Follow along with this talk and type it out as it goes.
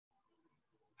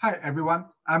Hi everyone,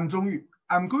 I'm Zhongyu.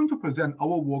 I'm going to present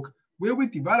our work where we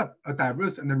develop a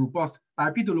diverse and robust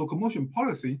bipedal locomotion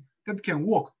policy that can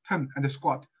walk, turn, and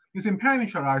squat using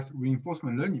parameterized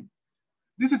reinforcement learning.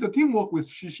 This is a teamwork with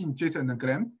Xuxin, Jason, and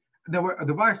Glen, and they were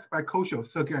advised by Koushil,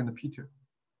 Sergey, and Pieter.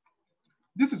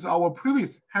 This is our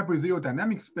previous hybrid zero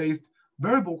dynamics-based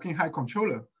variable walking height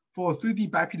controller for a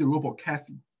 3D bipedal robot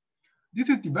Cassie. This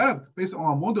is developed based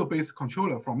on a model-based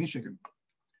controller from Michigan.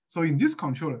 So in this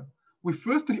controller, we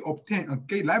firstly obtain a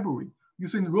gate library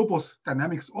using robot's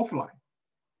dynamics offline.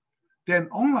 Then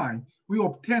online, we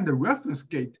obtain the reference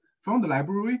gate from the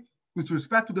library with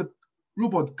respect to the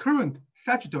robot current,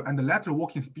 sagittal, and lateral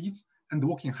walking speeds and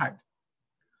walking height.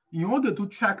 In order to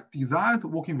track desired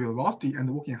walking velocity and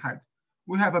walking height,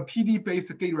 we have a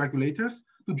PD-based gate regulators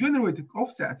to generate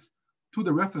offsets to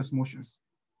the reference motions.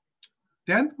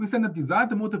 Then we send the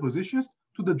desired motor positions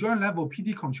to the joint level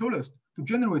PD controllers to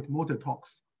generate motor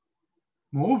torques.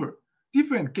 Moreover,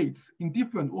 different gates in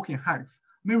different walking heights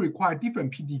may require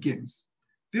different PD gains.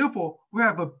 Therefore, we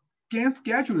have a gain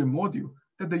scheduling module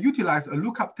that utilize a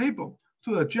lookup table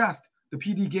to adjust the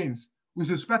PD gains with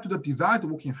respect to the desired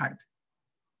walking height.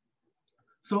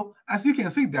 So as you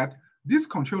can see that these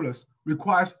controllers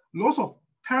requires lots of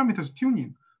parameters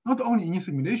tuning, not only in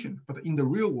simulation, but in the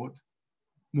real world.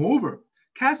 Moreover,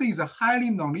 Cassie is a highly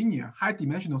nonlinear,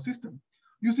 high-dimensional system.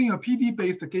 Using a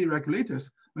PD-based gate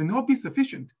regulators may not be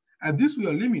sufficient, and this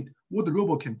will limit what the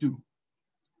robot can do.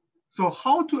 So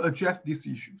how to address these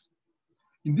issues?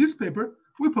 In this paper,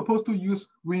 we propose to use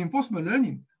reinforcement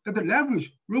learning that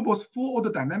leverage robots'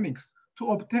 full-order dynamics to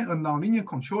obtain a nonlinear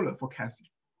controller for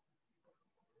Cassie.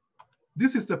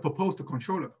 This is the proposed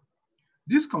controller.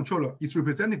 This controller is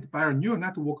represented by a neural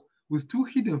network with two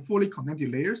hidden fully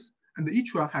connected layers, and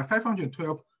each one has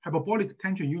 512 hyperbolic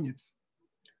tension units.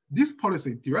 This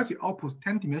policy directly outputs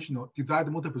 10-dimensional desired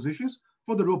motor positions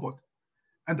for the robot,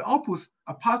 and the outputs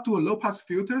are passed to a low-pass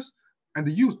filters and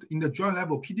used in the joint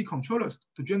level PD controllers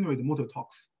to generate motor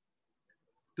torques.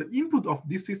 The input of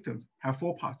these systems have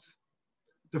 4 parts.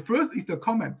 The first is the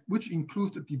command, which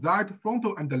includes the desired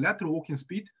frontal and the lateral walking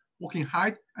speed, walking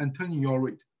height, and turning yaw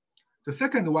rate. The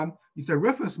second one is the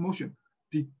reference motion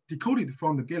decoded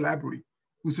from the gate library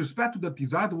with respect to the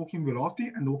desired walking velocity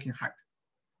and walking height.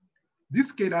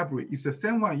 This gate library is the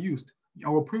same one used in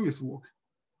our previous work.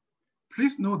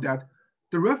 Please note that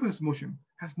the reference motion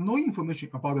has no information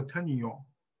about the turning yaw.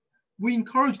 We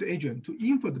encourage the agent to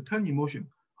infer the turning motion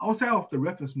outside of the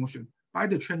reference motion by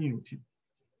the training routine.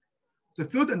 The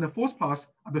third and the fourth parts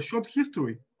are the short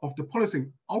history of the policy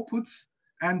outputs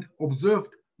and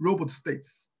observed robot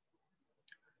states.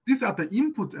 These are the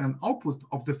input and output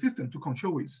of the system to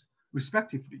control with,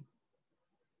 respectively.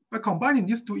 By combining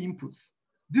these two inputs,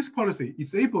 this policy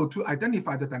is able to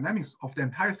identify the dynamics of the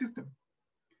entire system.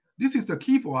 This is the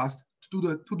key for us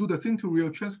to do the scene-to-real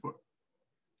transfer.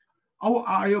 Our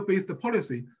RL-based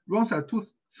policy runs at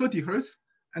 230 Hz,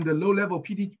 and the low-level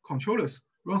PD controllers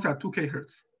runs at 2K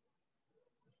Hz.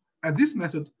 And this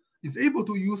method is able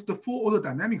to use the full-order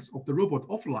dynamics of the robot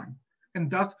offline,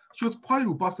 and thus shows quite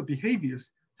robust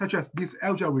behaviors, such as this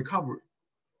LGR recovery.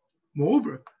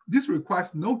 Moreover, this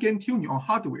requires no gain tuning on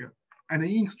hardware, and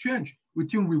in exchange, we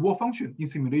tune reward function in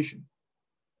simulation.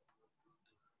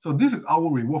 So this is our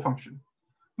reward function.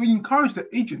 We encourage the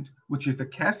agent, which is the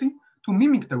Cassie, to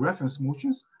mimic the reference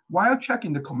motions while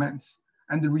checking the commands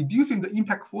and reducing the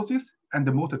impact forces and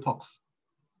the motor torques.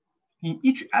 In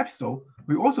each episode,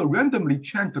 we also randomly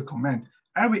change the command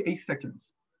every 8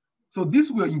 seconds. So this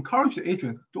will encourage the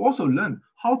agent to also learn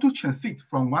how to transit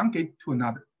from one gate to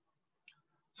another.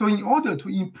 So in order to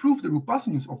improve the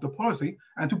robustness of the policy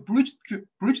and to bridge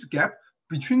the gap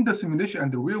between the simulation and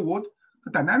the real world,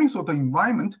 the dynamics of the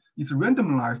environment is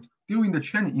randomized during the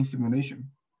training in simulation.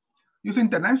 Using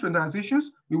dynamic randomizations,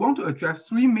 we want to address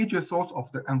 3 major sources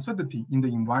of the uncertainty in the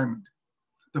environment.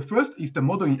 The first is the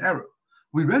modeling error.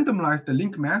 We randomize the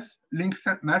link mass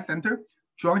center,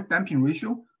 joint damping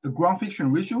ratio, the ground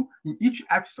friction ratio in each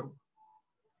episode.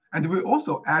 And we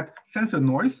also add sensor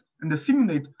noise and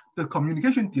simulate the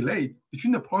communication delay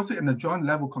between the policy and the joint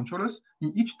level controllers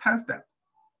in each time step.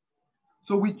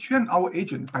 So we train our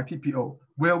agent by PPO,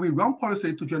 where we run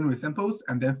policy to generate samples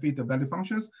and then feed the value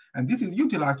functions. And this is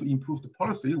utilized to improve the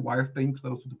policy while staying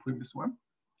close to the previous one.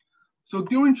 So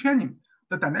during training,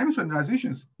 the dynamic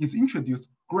randomizations is introduced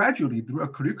gradually through a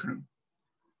curriculum.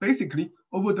 Basically,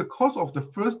 over the course of the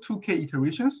first 2K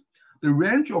iterations, the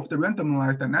range of the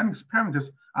randomized dynamics parameters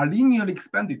are linearly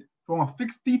expanded from a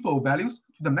fixed default values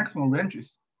to the maximum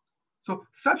ranges. So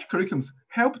such curriculums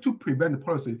help to prevent the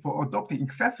policy from adopting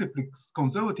excessively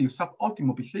conservative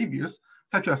suboptimal behaviors,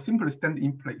 such as simply standing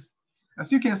in place.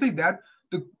 As you can see that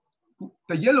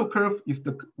the yellow curve is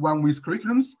the one with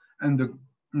curriculums, and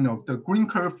the green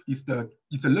curve is the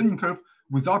learning curve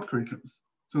without curriculums.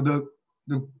 So the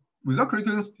without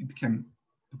curriculums,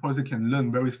 the policy can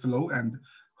learn very slow and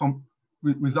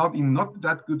result in not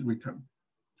that good return.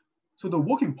 So the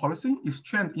working policy is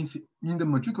trained in the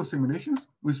Madrigal simulations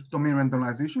with domain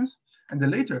randomizations, and then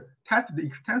later tested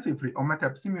extensively on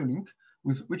MATLAB Simulink,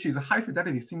 which is a high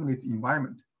fidelity simulated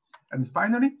environment. And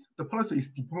finally, the policy is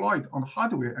deployed on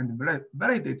hardware and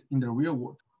validated in the real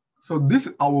world. So this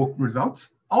is our results.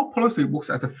 Our policy works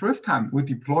as the first time we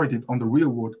deployed it on the real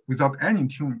world without any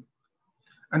tuning.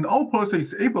 And our policy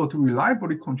is able to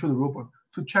reliably control the robot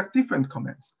to check different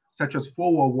commands, such as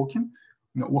forward walking,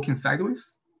 walking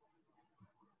sideways,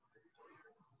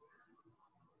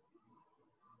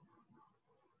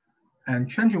 and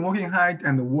changing walking height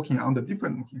and walking under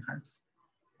different walking heights.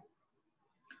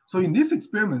 So in these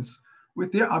experiments,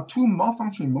 there are two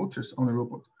malfunctioning motors on the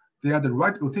robot. They are the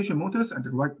right rotation motors and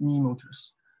the right knee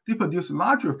motors. They produce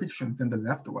larger friction than the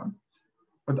left one.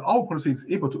 But our policy is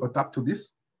able to adapt to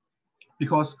this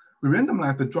because we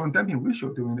randomize the joint damping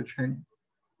ratio during the training.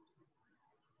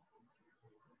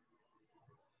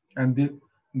 And they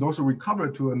also recover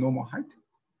to a normal height.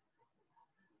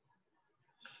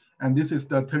 And this is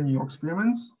the turning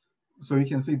experiments. So you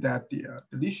can see that the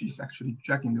leash is actually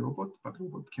dragging the robot, but the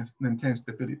robot can maintain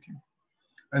stability.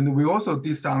 And we also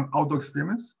did some outdoor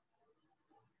experiments.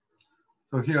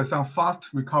 So here are some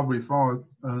fast recovery from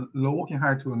a low walking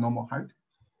height to a normal height.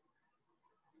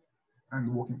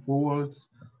 And walking forwards.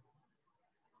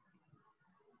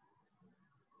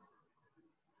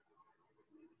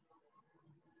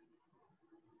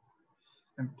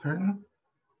 And turn.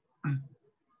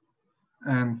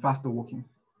 And faster walking.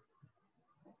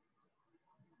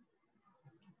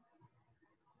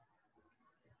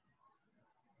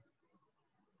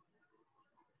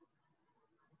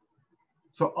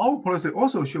 So our policy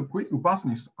also shows great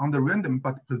robustness under random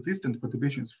but persistent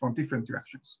perturbations from different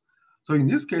directions. So in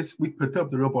this case, we perturb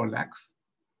the robot legs.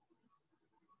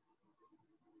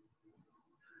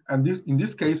 And in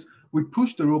this case, we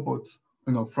push the robot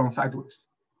from sideways.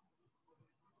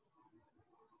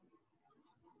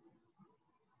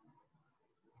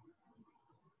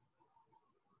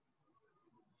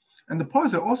 And the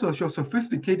policy also shows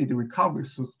sophisticated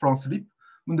recoveries from sleep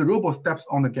when the robot steps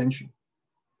on the gantry.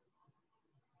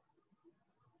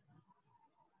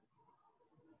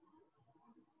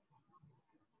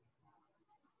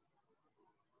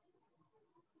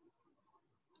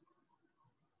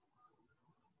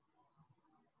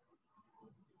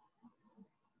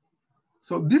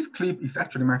 So this clip is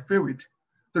actually my favorite.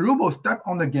 The robot stepped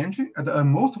on the gantry at the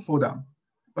almost fall down,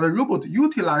 but the robot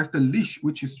utilized the leash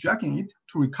which is dragging it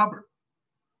to recover.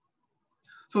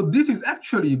 So this is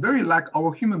actually very like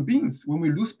our human beings when we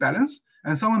lose balance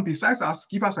and someone besides us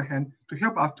give us a hand to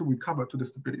help us to recover to the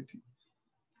stability.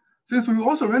 Since we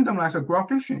also randomize the ground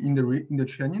friction in the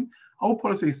training, our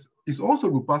policy is also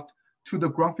robust to the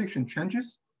ground friction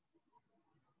changes.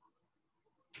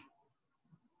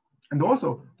 And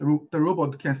also the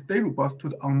robot can stay robust to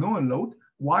the unknown load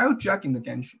while dragging the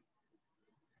gantry.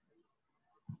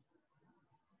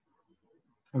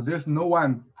 So there's no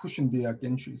one pushing the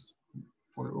gantries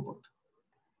for the robot.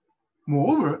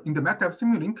 Moreover, in the MATLAB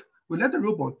Simulink, we let the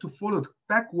robot to follow the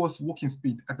backwards walking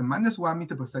speed at the -1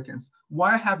 meter per second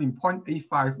while having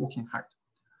 0.85 walking height.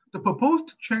 The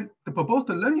proposed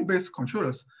learning-based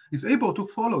controllers is able to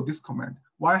follow this command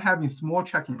while having small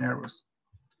tracking errors.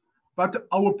 But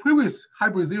our previous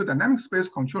hybrid zero dynamic space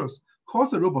controllers cause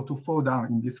the robot to fall down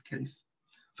in this case.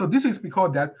 So this is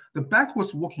because that the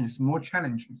backwards walking is more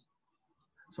challenging.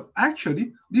 So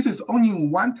actually, this is only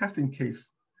one testing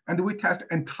case, and we test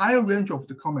entire range of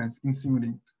the commands in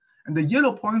Simulink. And the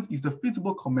yellow point is the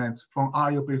feasible commands from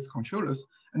RL-based controllers,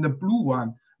 and the blue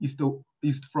one is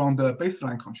from the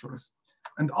baseline controllers.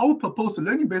 And our proposed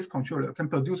learning-based controller can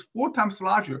produce 4 times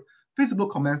larger feasible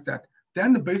command set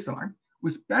than the baseline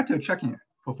with better tracking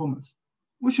performance,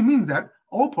 which means that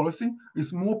our policy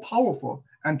is more powerful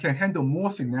and can handle more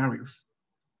scenarios.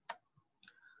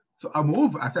 So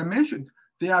moreover, as I mentioned,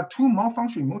 there are 2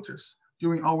 malfunctioning motors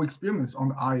during our experiments on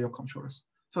the RL controllers.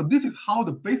 So this is how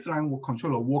the baseline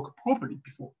controller worked properly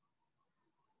before.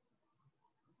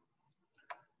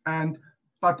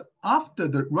 But after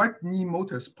the right knee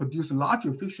motors produce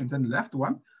larger friction than the left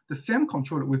one, the same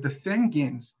controller with the same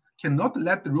gains cannot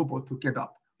let the robot to get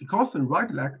up because the right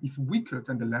leg is weaker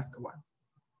than the left one.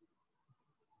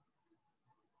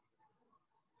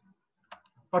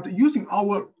 But using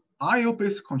our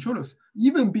RL-based controllers,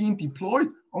 even being deployed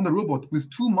on the robot with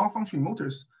 2 malfunctioning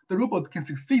motors, the robot can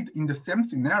succeed in the same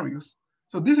scenarios.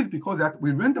 So this is because that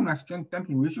we randomize strength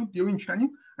damping ratio during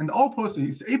training, and our policy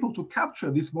is able to capture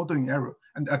this modeling error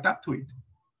and adapt to it.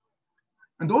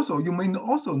 And also, you may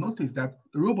also notice that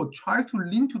the robot tries to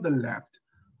lean to the left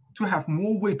to have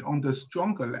more weight on the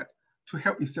stronger leg to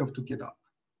help itself to get up.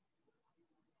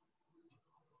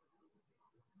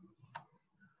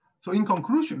 So in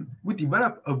conclusion, we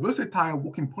developed a versatile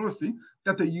walking policy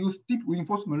that uses deep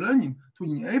reinforcement learning to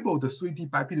enable the 3D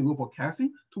bipedal robot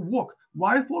chassis to walk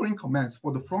while following commands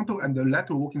for the frontal and the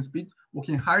lateral walking speed,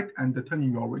 walking height, and the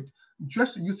turning yaw rate,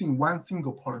 just using one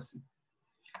single policy.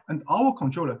 And our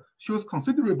controller shows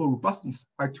considerable robustness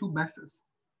by two methods.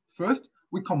 First,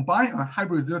 we combine a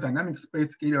hybrid zero dynamic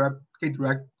space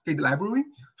gate library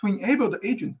to enable the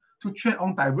agent to train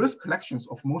on diverse collections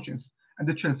of motions and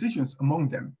the transitions among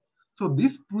them. So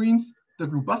this brings the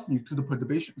robustness to the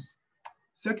perturbations.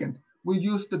 Second, we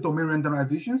use the domain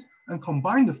randomizations and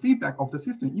combine the feedback of the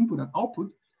system input and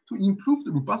output to improve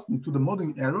the robustness to the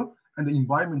modeling error and the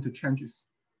environmental changes.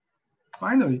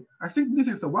 Finally, I think this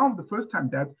is one of the first time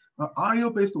that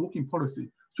RL-based walking policy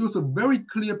shows a very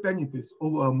clear benefits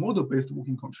over model-based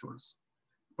walking controllers.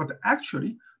 But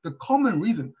actually, the common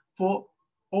reason for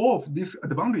all of these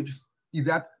advantages is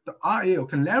that the RL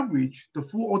can leverage the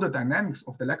full order dynamics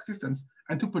of the leg systems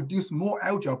and to produce more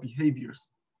agile behaviors.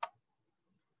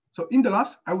 So in the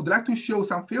last, I would like to show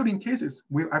some failing cases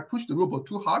where I pushed the robot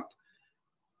too hard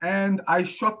and I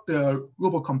shot the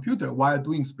robot computer while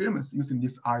doing experiments using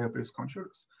these RL-based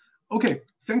controllers. Okay,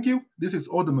 thank you. This is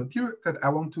all the material that I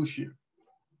want to share.